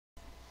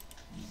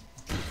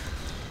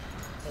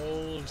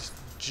Hold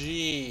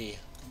G.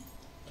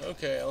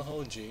 Okay, I'll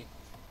hold G.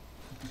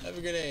 Have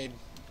a grenade.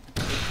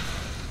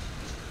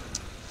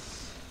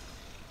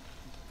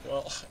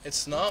 Well,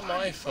 it's not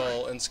my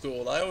fault in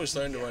school. I always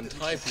learned to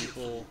untie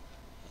people.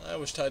 I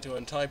was taught to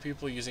untie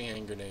people using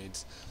hand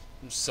grenades.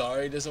 I'm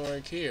sorry it doesn't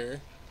work here.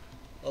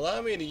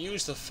 Allow me to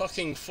use the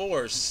fucking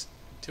force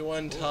to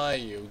untie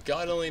you.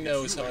 God only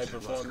knows how I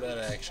perform that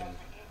action.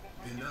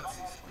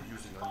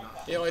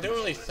 You know, I don't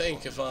really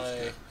think if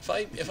I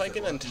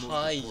can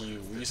untie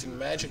you using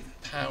magic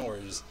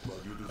powers,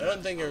 I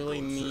don't think I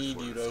really need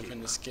you to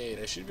open this gate.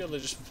 I should be able to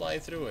just fly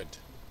through it.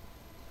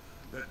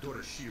 That door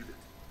is shielded.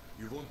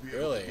 You won't be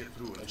Really? able to get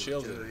through until It's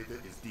shielded. the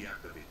generator is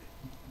deactivated.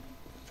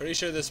 Pretty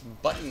sure this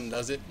button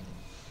does it.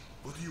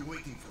 What are you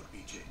waiting for,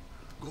 PJ?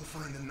 Go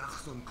find the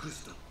Nachstone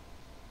crystal.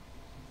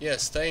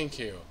 Yes, thank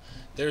you.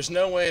 There's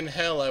no way in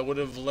hell I would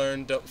have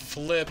learned to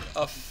flip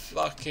a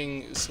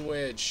fucking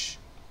switch.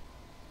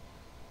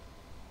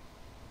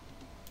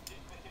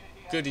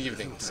 Good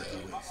evening, sir.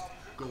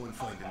 Go and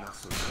find the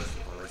Nachstone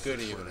crystal while I Good search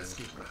for an evening.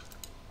 escape route.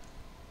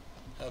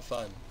 Have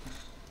fun.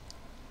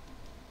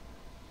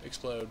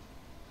 Explode.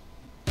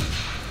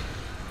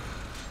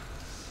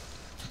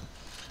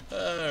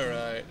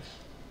 Alright.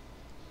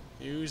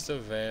 Use the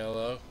veil.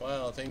 Oh,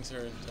 wow, things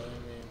are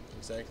telling me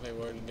exactly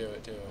where to do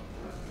it, too.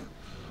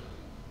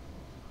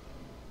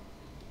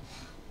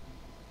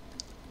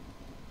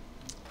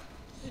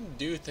 I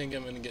do think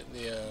I'm gonna get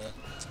the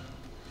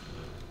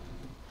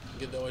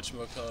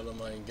whatchamacallit on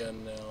my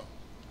gun now.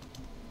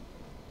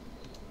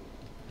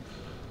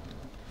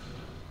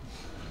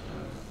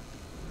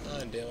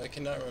 Ah, damn, I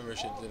cannot remember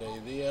shit today.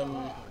 The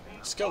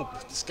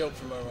scope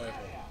for my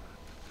rifle.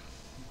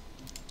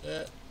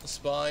 The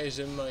spy is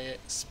in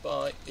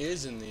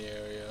the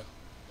area,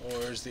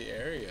 or is the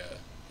area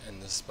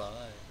and the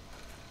spy?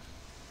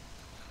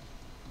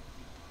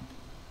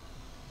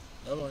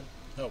 Come on.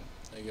 Oh,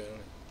 there you go.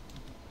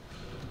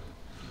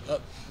 Oh,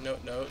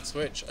 no,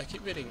 switch. I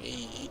keep hitting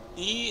E.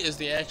 E is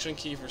the action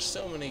key for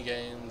so many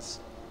games.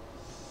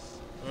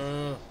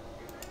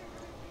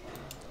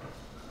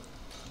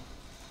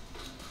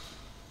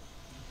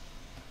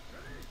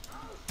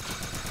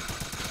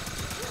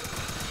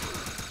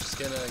 Just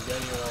gonna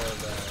gun you all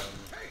down.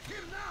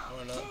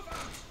 Or not.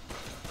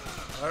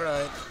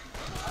 Alright.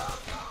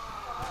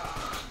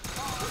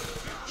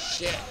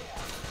 Shit.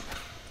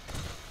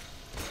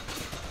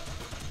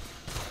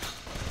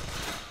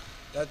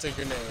 That's a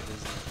grenade,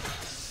 isn't it?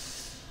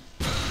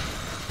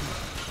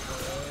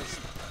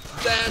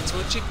 That's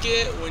what you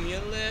get when you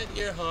let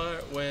your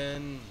heart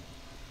win.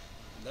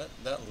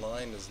 That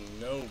line is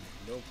no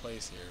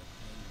place here.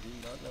 I do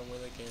not know where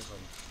that came from.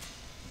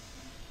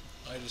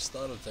 I just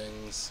thought of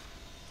things.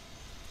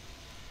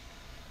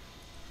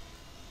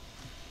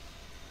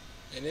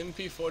 An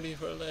MP40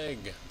 per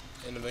leg.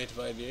 Innovative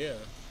idea.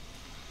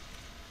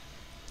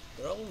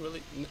 They're all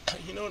really,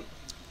 you know,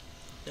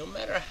 no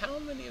matter how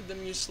many of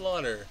them you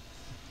slaughter,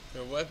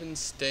 their weapons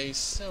stay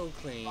so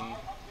clean.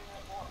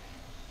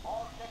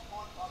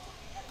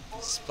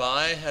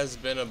 Spy has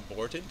been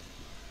aborted?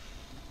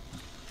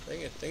 I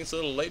think it's a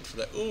little late for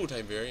that. Ooh,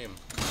 Tiberium.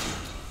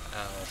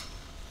 Ow.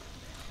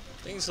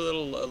 I think it's a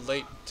little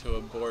late to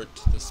abort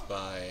the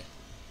spy.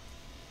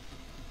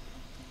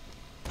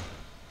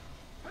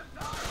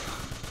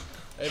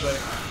 Hey, buddy.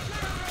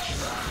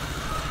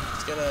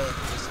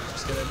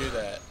 Just gonna do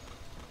that.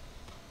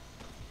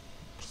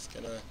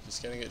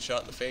 Just gonna get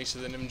shot in the face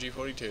with an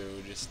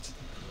MG42. Just.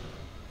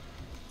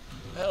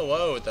 Oh,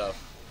 whoa, what the?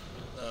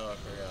 Oh, I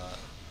forgot.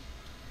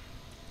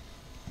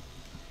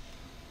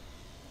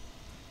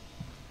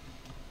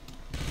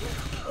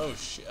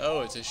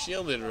 Oh, it's a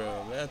shielded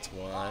room. That's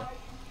why.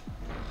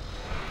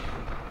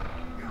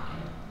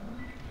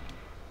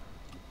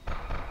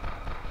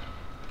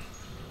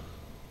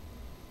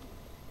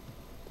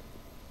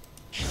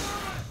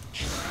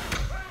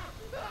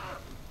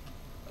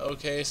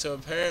 Okay, so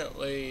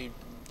apparently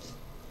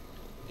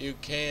you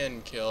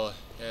can kill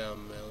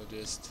him. It'll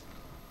just.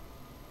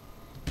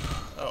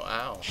 Oh,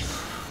 ow.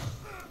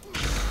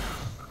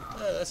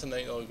 Oh, that's a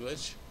nice little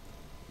glitch.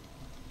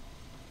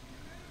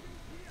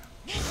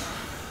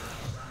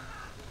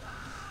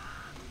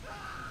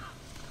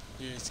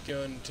 Just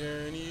gonna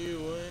turn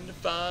you into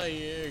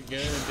fire,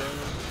 gonna do.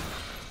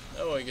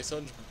 Oh, I guess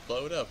I'll just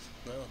blow it up.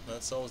 No,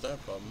 that solves that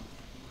problem.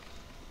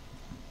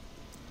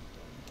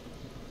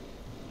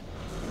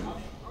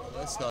 Well,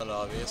 that's not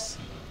obvious.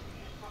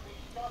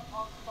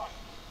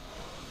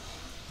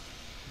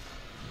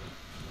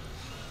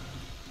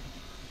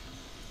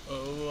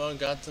 Oh, I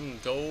got some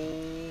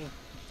gold.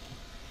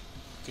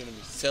 Gonna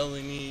be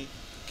selling it,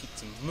 get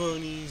some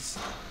monies,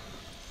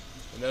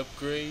 an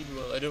upgrade.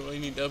 Well, I don't really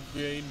need to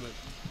upgrade, but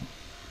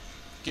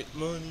get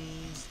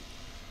monies.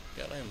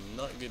 God, I am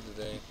not good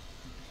today.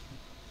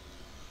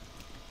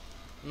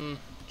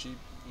 Cheap,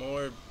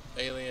 more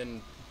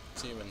alien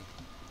semen.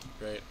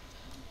 Great.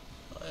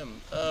 I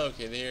am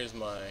okay. Here's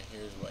my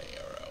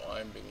arrow.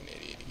 I'm being an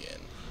idiot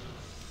again.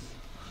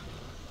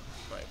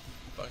 My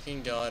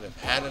fucking god! I've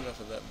had enough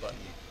of that button.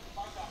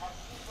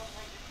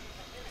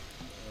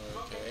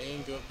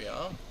 Okay, go up here.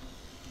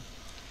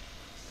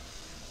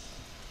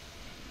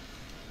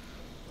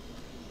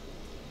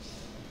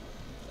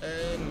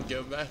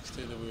 go back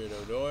through the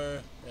weirdo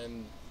door,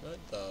 and what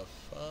the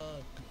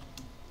fuck?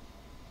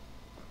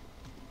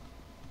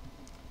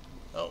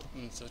 Oh,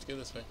 so let's go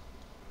this way.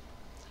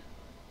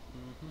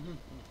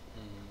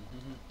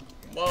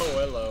 Whoa,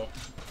 hello.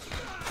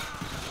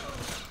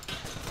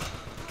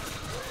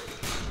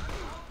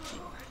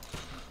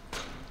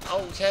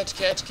 Oh, catch,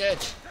 catch,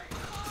 catch.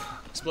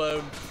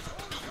 Explode.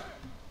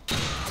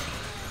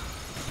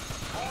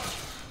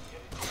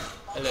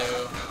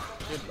 Hello.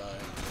 Goodbye.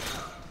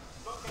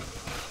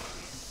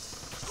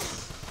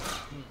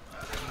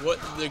 What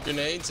did the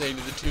grenade say to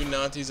the two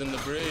Nazis on the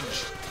bridge?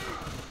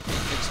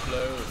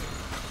 Explode.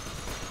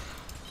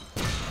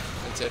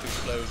 It said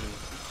explosion.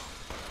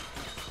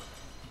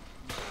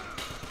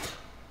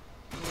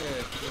 Yeah,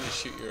 I'm gonna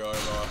shoot your arm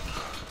off.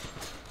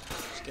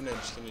 Just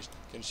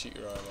gonna shoot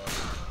your arm off.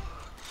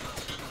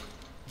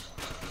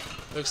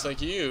 Looks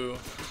like you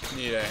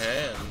need a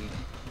hand.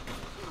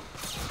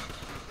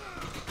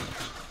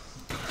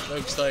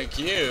 Looks like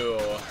you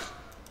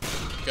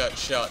got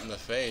shot in the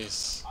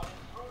face.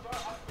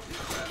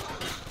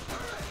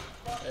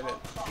 And it,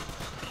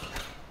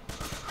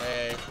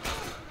 hey, I'm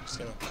just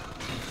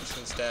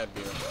gonna stab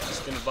you. I'm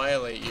just gonna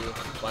violate you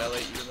with my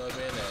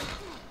bayonet.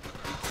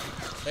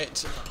 Hey,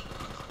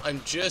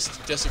 I'm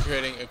just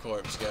desecrating a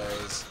corpse,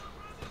 guys.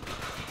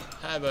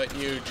 How about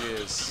you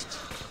just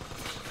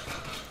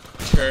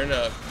turn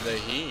up the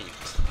heat?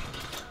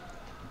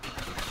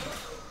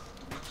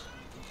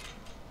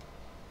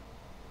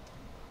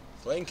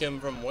 Flank him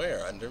from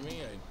where? Under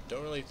me? I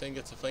don't really think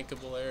it's a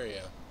flankable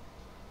area.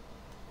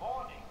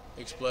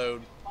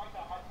 Explode.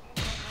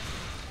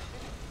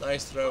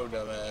 Nice throw,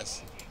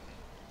 dumbass.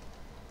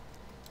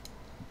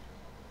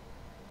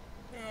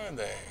 Where are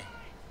they?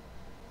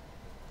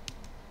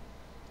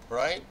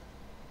 Right?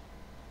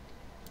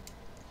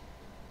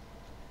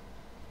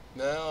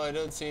 No, I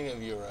don't see any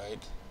of you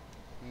right.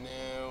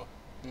 No,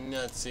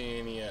 not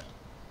seeing ya.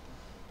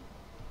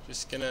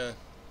 Just gonna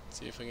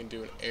see if I can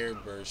do an air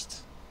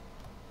burst.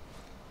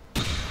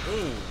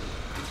 Ooh!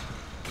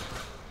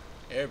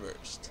 Air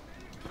burst.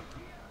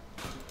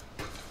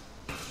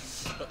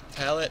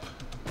 Pallet.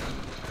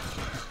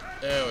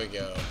 There we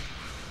go.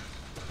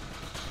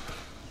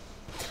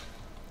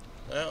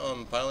 Well,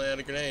 I'm piling out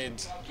of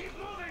grenades.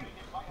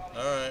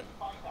 Alright.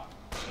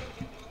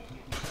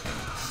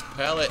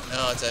 Pallet.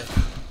 Oh, it's a...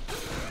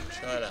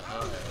 trying to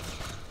hide.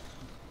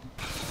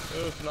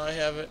 Ooh, can I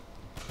have it?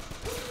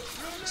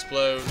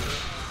 Explode.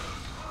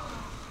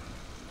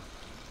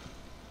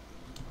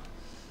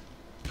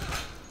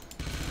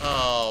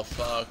 Oh,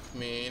 fuck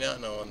me. Not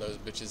knowing those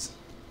bitches.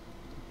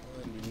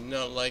 I do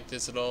not like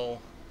this at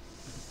all.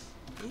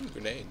 Ooh,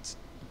 grenades.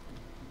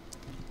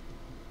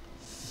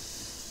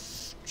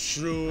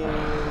 Charge.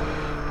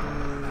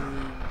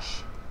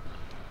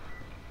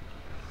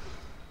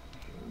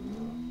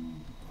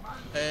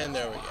 And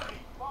there we go.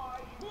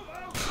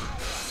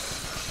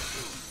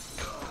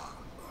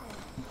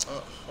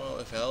 Oh, well,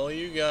 if all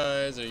you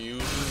guys are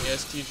using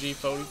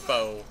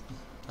STG-44,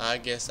 I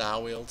guess I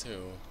will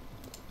too.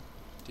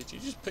 Did you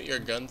just put your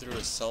gun through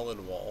a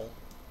solid wall?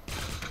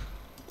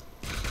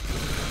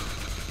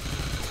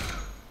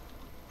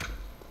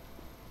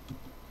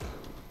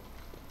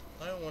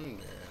 I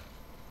wonder.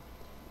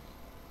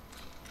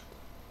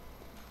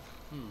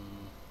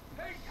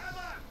 Hey, come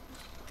on!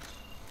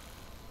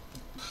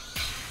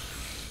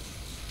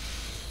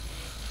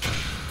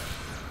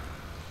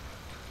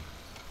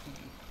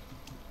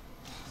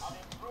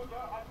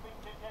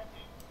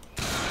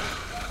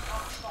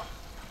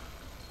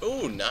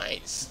 Ooh,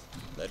 nice.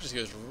 That just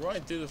goes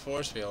right through the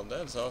force field.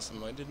 That's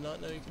awesome. I did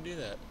not know you could do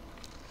that.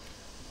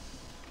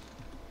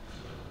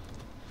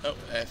 Oh,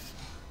 F.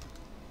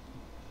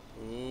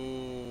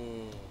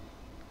 Ooh.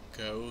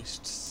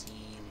 Ghost semen.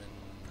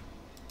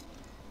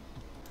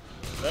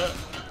 Ah,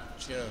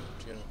 just gonna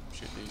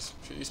shoot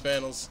these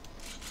panels.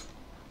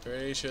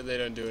 Pretty sure they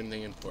don't do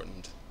anything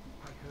important.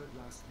 I heard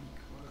last week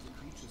one of the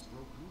creatures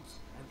broke loose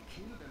and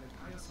killed an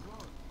entire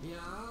squad.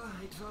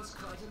 Yeah, it was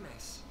quite a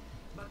mess.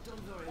 But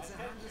don't worry, the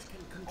handlers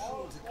can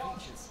control the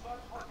creatures.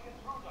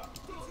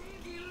 Don't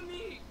kill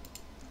me!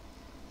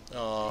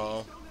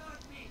 Aww. Don't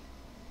hurt me!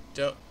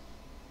 Don't.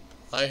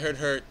 I heard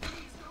hurt.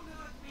 Please don't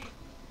hurt me!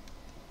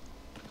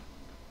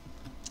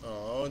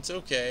 Oh, it's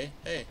okay.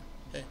 Hey,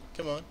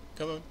 come on.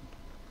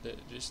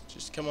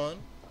 Just come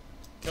on.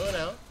 Come on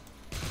out.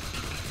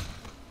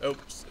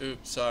 Oops,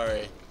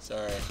 sorry.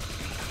 Sorry.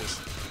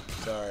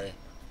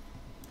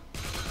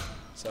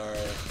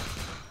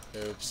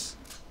 Oops.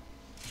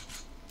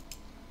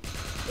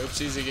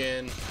 Oopsies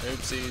again.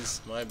 Oopsies.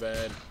 My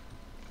bad.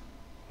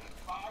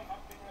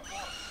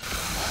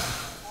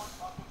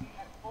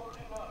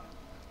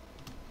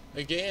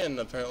 Again,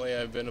 apparently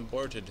I've been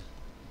aborted.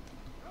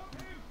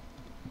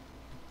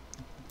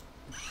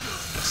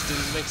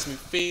 Still makes me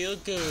feel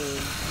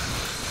good.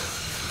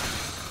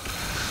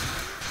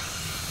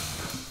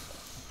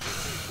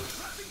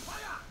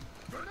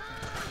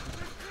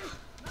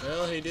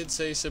 Well, he did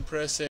say suppressing.